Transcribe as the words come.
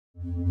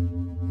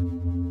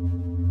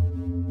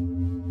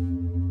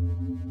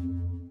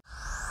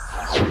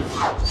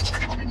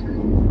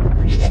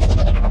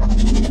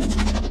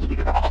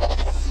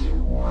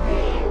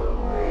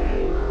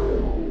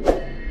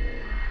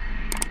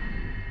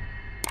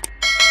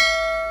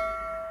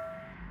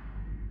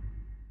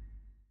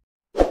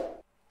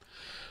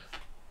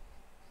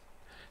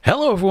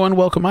Hello everyone,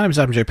 welcome. My name is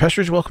Adam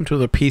Pestridge. Welcome to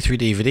another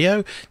P3D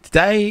video.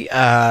 Today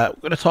we're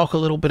going to talk a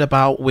little bit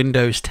about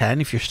Windows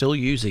 10 if you're still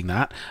using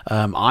that.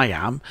 I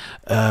am.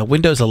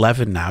 Windows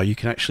 11 now, you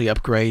can actually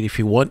upgrade if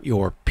you want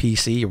your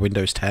PC, your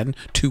Windows 10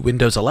 to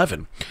Windows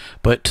 11.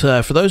 But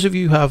for those of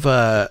you who have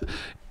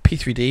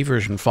P3D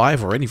version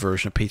 5 or any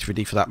version of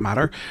P3D for that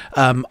matter,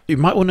 you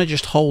might want to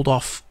just hold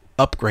off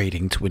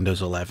upgrading to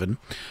Windows 11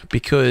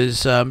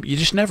 because you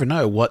just never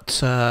know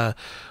what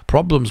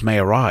problems may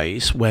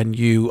arise when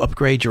you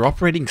upgrade your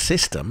operating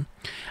system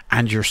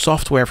and your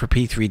software for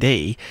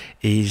P3D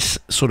is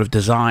sort of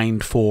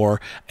designed for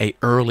a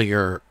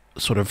earlier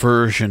sort of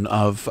version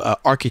of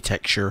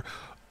architecture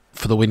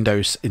for the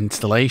Windows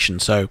installation.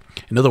 So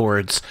in other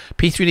words,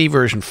 P3D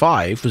version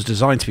 5 was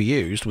designed to be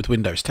used with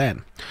Windows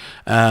 10.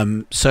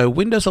 So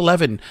Windows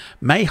 11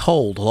 may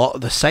hold a lot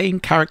of the same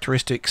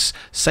characteristics,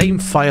 same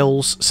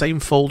files,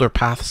 same folder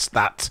paths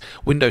that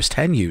Windows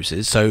 10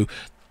 uses, so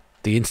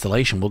the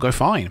installation will go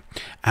fine,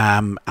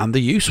 and the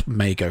use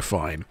may go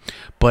fine,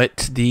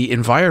 but the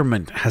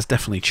environment has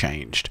definitely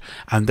changed,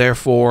 and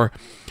therefore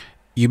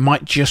you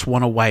might just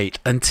want to wait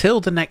until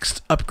the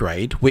next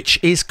upgrade, which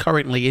is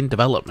currently in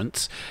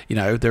development. You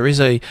know, there is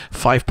a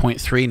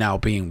 5.3 now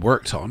being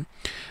worked on,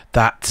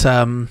 that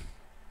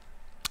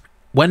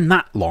when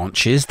that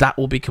launches, that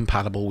will be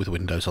compatible with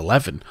Windows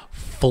 11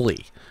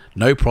 fully,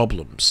 no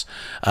problems.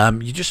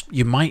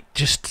 You might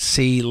just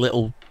see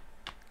little,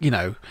 you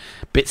know,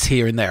 bits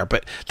here and there,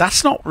 but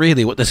that's not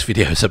really what this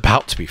video is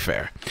about, to be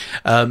fair.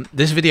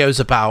 This video is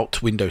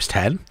about Windows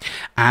 10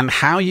 and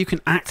how you can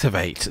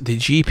activate the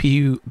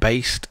GPU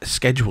based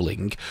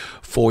scheduling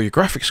for your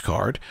graphics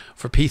card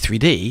for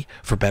P3D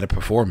for better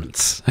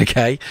performance.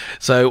 Okay,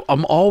 so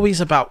I'm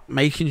always about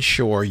making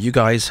sure you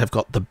guys have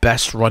got the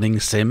best running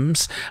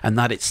sims and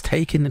that it's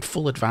taken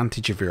full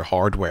advantage of your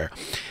hardware.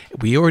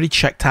 We already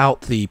checked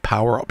out the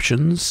power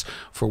options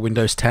for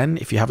Windows 10.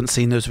 If you haven't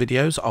seen those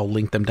videos, I'll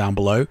link them down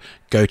below.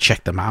 Go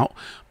check them out.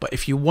 But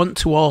if you want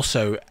to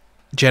also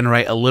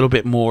generate a little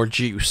bit more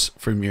juice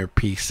from your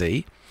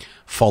PC,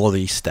 follow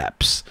these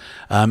steps.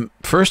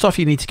 First off,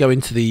 you need to go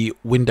into the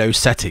Windows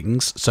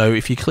settings. So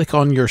if you click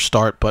on your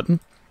start button,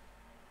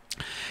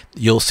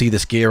 you'll see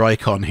this gear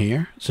icon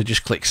here. So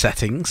just click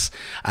settings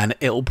and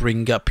it'll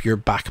bring up your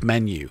back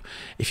menu.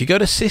 If you go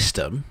to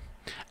system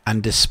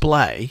and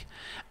display,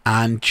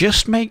 and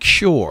just make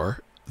sure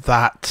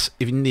that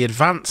in the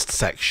advanced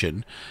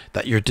section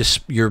that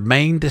your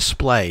main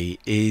display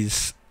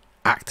is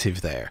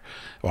active there,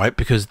 right?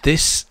 Because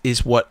this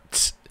is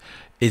what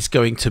is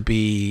going to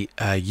be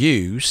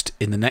used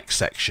in the next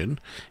section.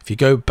 If you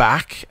go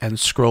back and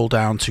scroll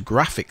down to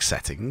graphics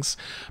settings,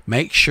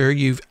 make sure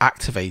you've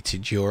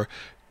activated your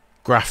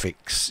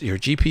graphics, your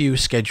GPU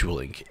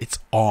scheduling. It's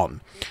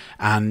on,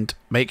 and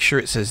make sure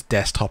it says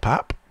desktop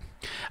app,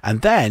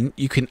 and then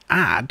you can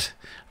add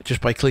just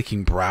by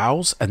clicking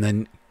browse and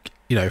then,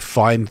 you know,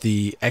 find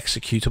the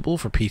executable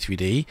for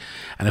P3D.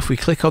 And if we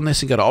click on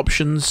this and go to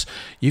options,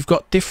 you've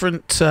got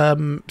different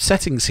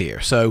settings here.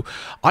 So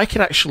I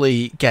could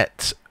actually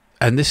get,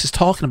 and this is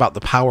talking about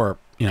the power,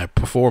 you know,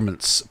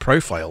 performance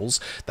profiles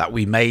that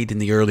we made in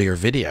the earlier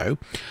video.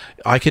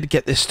 I could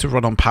get this to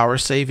run on power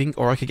saving,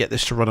 or I could get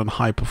this to run on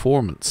high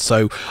performance.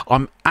 So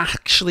I'm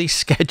actually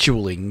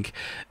scheduling,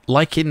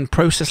 like in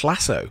Process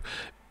Lasso,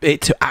 it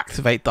to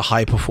activate the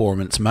high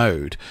performance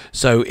mode.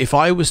 So if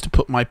I was to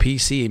put my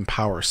PC in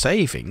power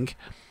saving,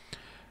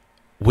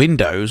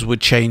 Windows would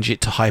change it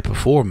to high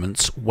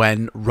performance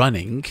when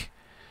running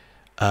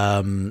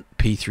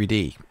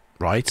P3D,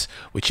 right?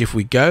 Which if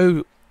we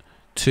go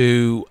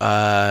to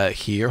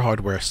here,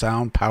 hardware,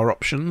 sound, power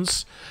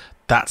options,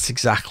 that's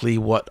exactly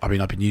what, I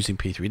mean, I've been using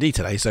P3D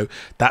today, so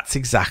that's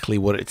exactly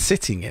what it's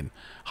sitting in,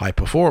 high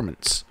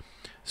performance.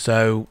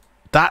 So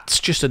that's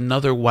just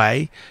another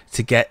way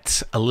to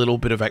get a little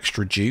bit of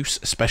extra juice,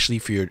 especially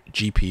for your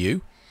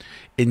GPU,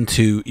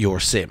 into your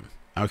sim.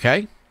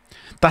 Okay?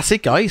 That's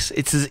it, guys.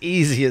 It's as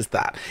easy as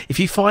that. If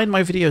you find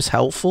my videos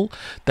helpful,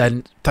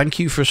 then thank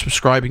you for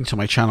subscribing to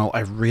my channel. I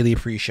really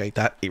appreciate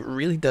that. It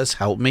really does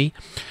help me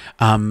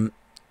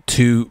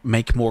to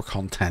make more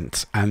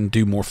content and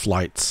do more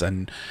flights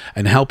and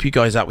help you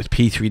guys out with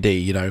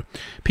P3D. You know,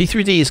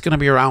 P3D is going to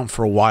be around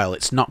for a while.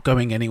 It's not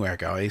going anywhere,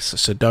 guys,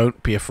 so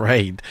don't be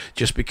afraid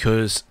just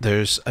because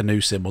there's a new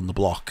sim on the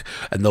block,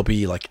 and there'll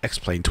be like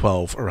X-Plane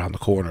 12 around the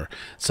corner.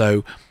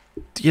 So,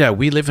 you know,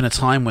 we live in a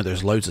time where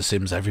there's loads of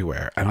sims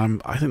everywhere,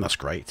 and I think that's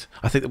great.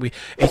 I think that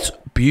it's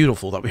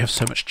beautiful that we have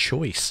so much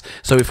choice.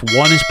 So if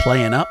one is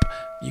playing up,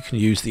 you can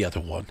use the other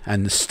one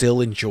and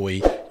still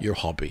enjoy your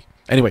hobby.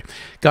 Anyway,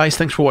 guys,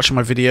 thanks for watching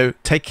my video.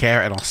 Take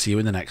care, and I'll see you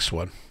in the next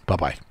one.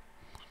 Bye-bye.